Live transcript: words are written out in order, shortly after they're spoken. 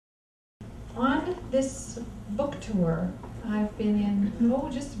On this book tour, I've been in,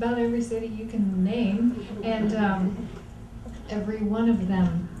 just about every city you can name, and every one of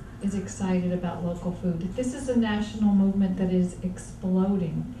them is excited about local food. This is a national movement that is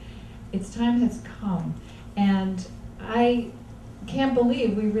exploding. Its time has come, and I can't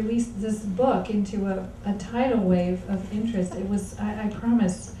believe we released this book into a tidal wave of interest. It was, I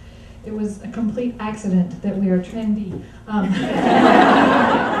promise, it was a complete accident that we are trendy.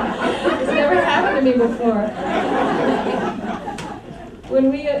 It's never happened to me before.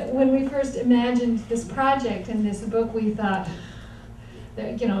 When we first imagined this project and this book, we thought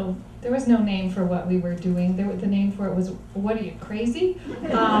that, there was no name for what we were doing. The name for it was, "What are you, crazy?"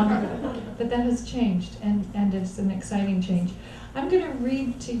 But that has changed, and it's an exciting change. I'm going to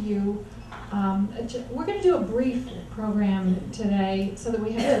read to you, we're going to do a brief program today so that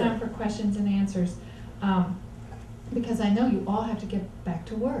we have time for questions and answers, because I know you all have to get back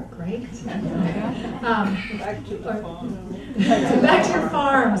to work, right? Back to the farm. Back to your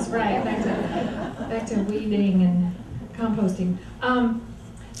farms, right, back to weeding and composting.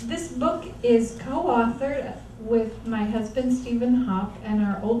 This book is co-authored with my husband, Stephen Hopp, and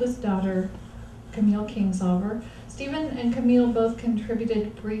our oldest daughter, Camille Kingsolver. Stephen and Camille both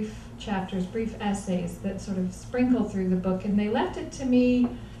contributed brief chapters, brief essays that sort of sprinkle through the book, and they left it to me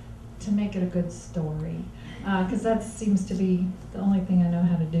to make it a good story, because that seems to be the only thing I know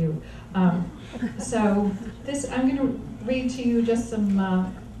how to do. So I'm going to read to you just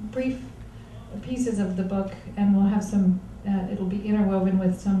some brief pieces of the book, and we'll have some, it'll be interwoven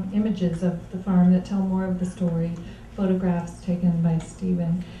with some images of the farm that tell more of the story, photographs taken by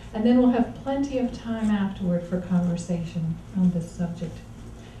Stephen. And then we'll have plenty of time afterward for conversation on this subject.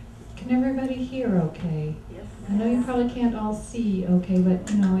 Can everybody hear okay? Yes. I know you probably can't all see okay, but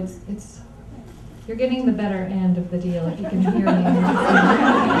it's you're getting the better end of the deal if you can hear me.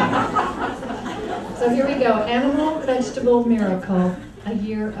 So here we go. Animal Vegetable Miracle, a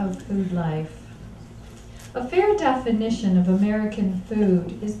Year of Food Life. A fair definition of American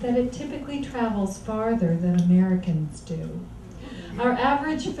food is that it typically travels farther than Americans do. Our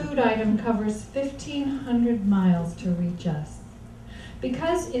average food item covers 1,500 miles to reach us.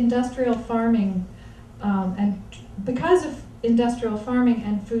 Because of industrial farming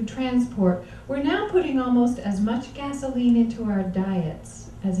and food transport, we're now putting almost as much gasoline into our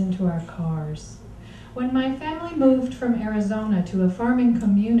diets as into our cars. When my family moved from Arizona to a farming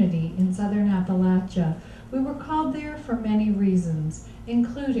community in southern Appalachia, we were called there for many reasons,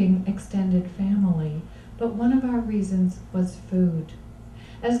 including extended family, but one of our reasons was food.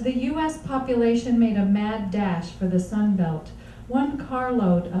 As the U.S. population made a mad dash for the Sun Belt, one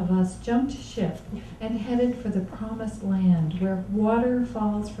carload of us jumped ship and headed for the promised land where water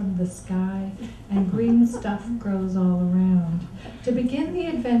falls from the sky and green stuff grows all around, to begin the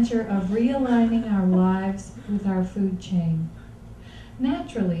adventure of realigning our lives with our food chain.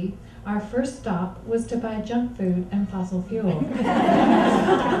 Naturally, our first stop was to buy junk food and fossil fuel.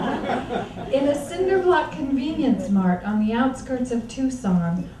 In a cinder block convenience mart on the outskirts of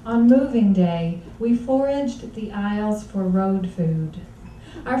Tucson, on moving day, we foraged the aisles for road food.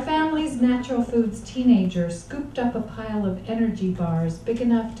 Our family's natural foods teenager scooped up a pile of energy bars big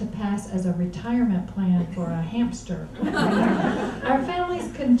enough to pass as a retirement plan for a hamster. Our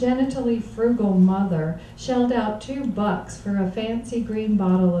family's congenitally frugal mother shelled out $2 for a fancy green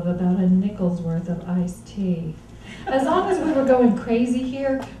bottle of about a nickel's worth of iced tea. As long as we were going crazy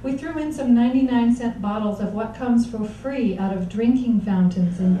here, we threw in some 99-cent bottles of what comes for free out of drinking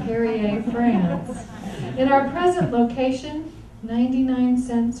fountains in Perrier, France. In our present location, 99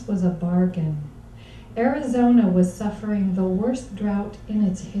 cents was a bargain. Arizona was suffering the worst drought in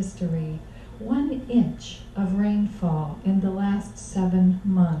its history, 1 inch of rainfall in the last 7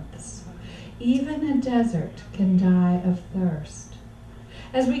 months. Even a desert can die of thirst.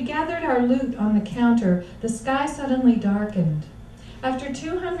 As we gathered our loot on the counter, the sky suddenly darkened. After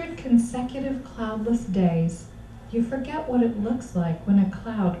 200 consecutive cloudless days, you forget what it looks like when a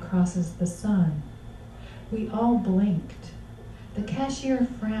cloud crosses the sun. We all blinked. The cashier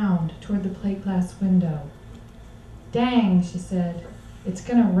frowned toward the plate glass window. "Dang," she said, "it's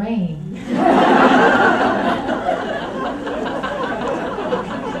gonna rain."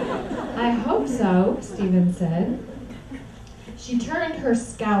 "I hope so," Stephen said. She turned her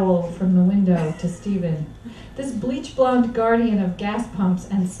scowl from the window to Stephen. This bleach-blonde guardian of gas pumps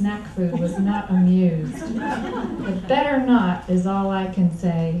and snack food was not amused. "It better not," is all I can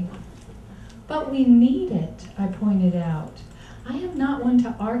say. "But we need it," I pointed out. I am not one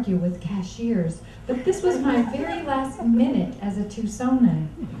to argue with cashiers, but this was my very last minute as a Tucsonan.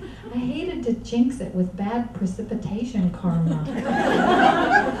 I hated to jinx it with bad precipitation karma.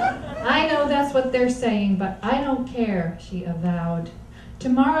 "I know what they're saying, but I don't care, she avowed.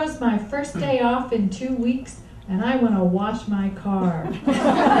 Tomorrow's my first day off in 2 weeks, and I want to wash my car.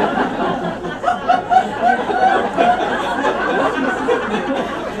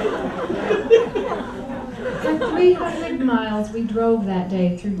 For 300 miles we drove that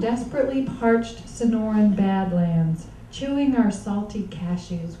day through desperately parched Sonoran badlands, chewing our salty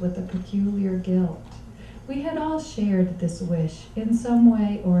cashews with a peculiar guilt. We had all shared this wish, in some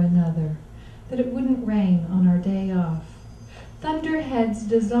way or another, that it wouldn't rain on our day off. Thunderheads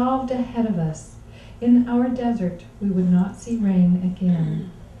dissolved ahead of us. In our desert, we would not see rain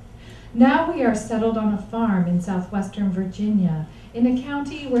again. Now we are settled on a farm in southwestern Virginia, in a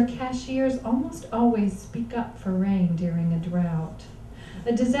county where cashiers almost always speak up for rain during a drought.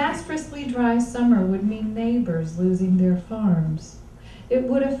 A disastrously dry summer would mean neighbors losing their farms. It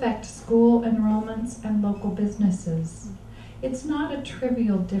would affect school enrollments and local businesses. It's not a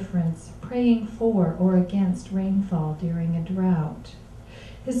trivial difference, praying for or against rainfall during a drought.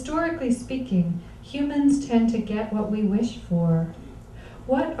 Historically speaking, humans tend to get what we wish for.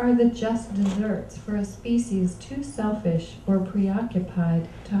 What are the just desserts for a species too selfish or preoccupied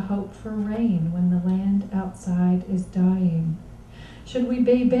to hope for rain when the land outside is dying? Should we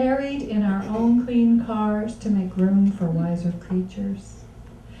be buried in our own clean cars to make room for wiser creatures?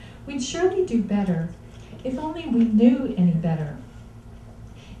 We'd surely do better, if only we knew any better.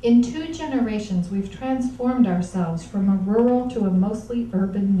 In 2 generations, we've transformed ourselves from a rural to a mostly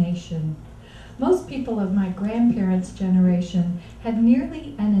urban nation. Most people of my grandparents' generation had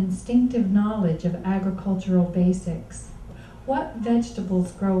nearly an instinctive knowledge of agricultural basics. What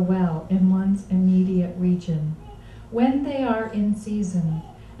vegetables grow well in one's immediate region, when they are in season,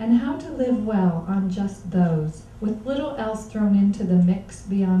 and how to live well on just those, with little else thrown into the mix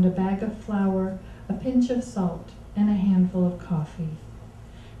beyond a bag of flour, a pinch of salt, and a handful of coffee.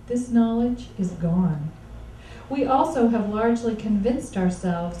 This knowledge is gone. We also have largely convinced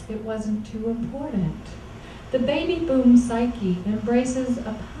ourselves it wasn't too important. The baby boom psyche embraces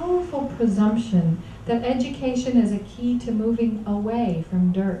a powerful presumption that education is a key to moving away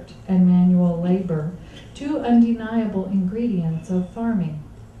from dirt and manual labor, 2 undeniable ingredients of farming.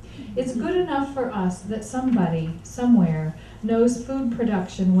 It's good enough for us that somebody, somewhere, knows food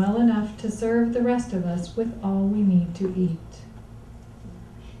production well enough to serve the rest of us with all we need to eat.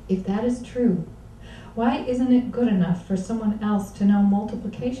 If that is true, why isn't it good enough for someone else to know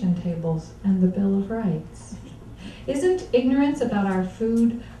multiplication tables and the Bill of Rights? Isn't ignorance about our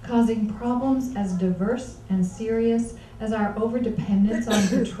food causing problems as diverse and serious as our overdependence on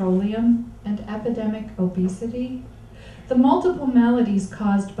petroleum and epidemic obesity? The multiple maladies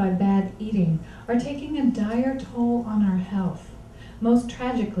caused by bad eating are taking a dire toll on our health, most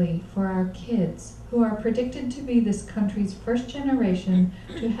tragically for our kids, who are predicted to be this country's first generation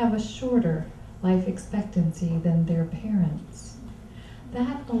to have a shorter life expectancy than their parents.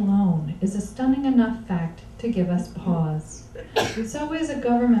 That alone is a stunning enough fact to give us pause. So is a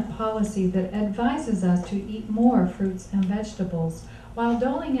government policy that advises us to eat more fruits and vegetables while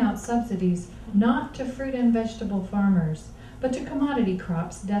doling out subsidies not to fruit and vegetable farmers, but to commodity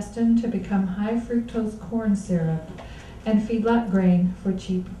crops destined to become high fructose corn syrup and feedlot grain for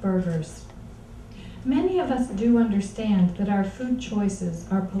cheap burgers. Many of us do understand that our food choices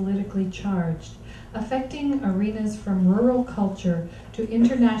are politically charged, affecting arenas from rural culture to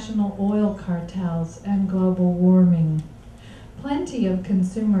international oil cartels and global warming. Plenty of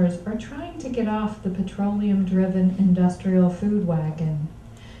consumers are trying to get off the petroleum-driven industrial food wagon.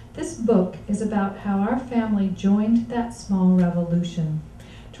 This book is about how our family joined that small revolution,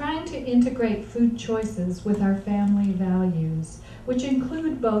 trying to integrate food choices with our family values, which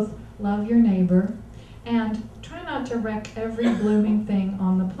include both love your neighbor and try not to wreck every blooming thing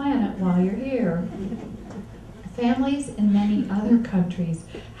on the planet while you're here. Families in many other countries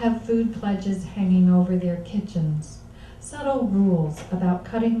have food pledges hanging over their kitchens, subtle rules about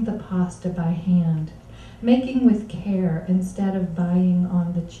cutting the pasta by hand, making with care instead of buying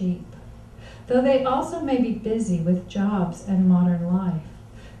on the cheap. Though they also may be busy with jobs and modern life,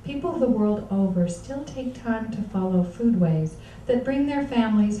 people the world over still take time to follow foodways that bring their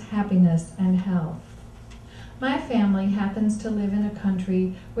families happiness and health. My family happens to live in a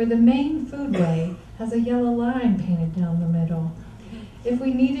country where the main foodway has a yellow line painted down the middle. If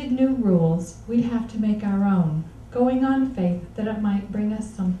we needed new rules, we'd have to make our own, going on faith that it might bring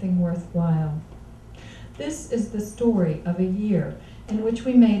us something worthwhile. This is the story of a year in which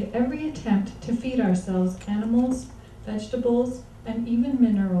we made every attempt to feed ourselves animals, vegetables, and even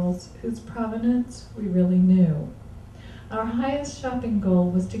minerals whose provenance we really knew. Our highest shopping goal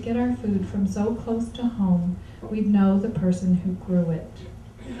was to get our food from so close to home we'd know the person who grew it.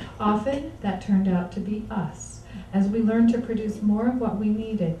 Often, that turned out to be us, as we learned to produce more of what we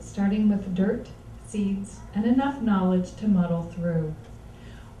needed, starting with dirt, seeds, and enough knowledge to muddle through.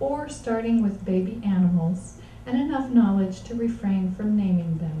 Or starting with baby animals and enough knowledge to refrain from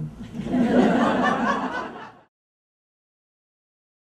naming them.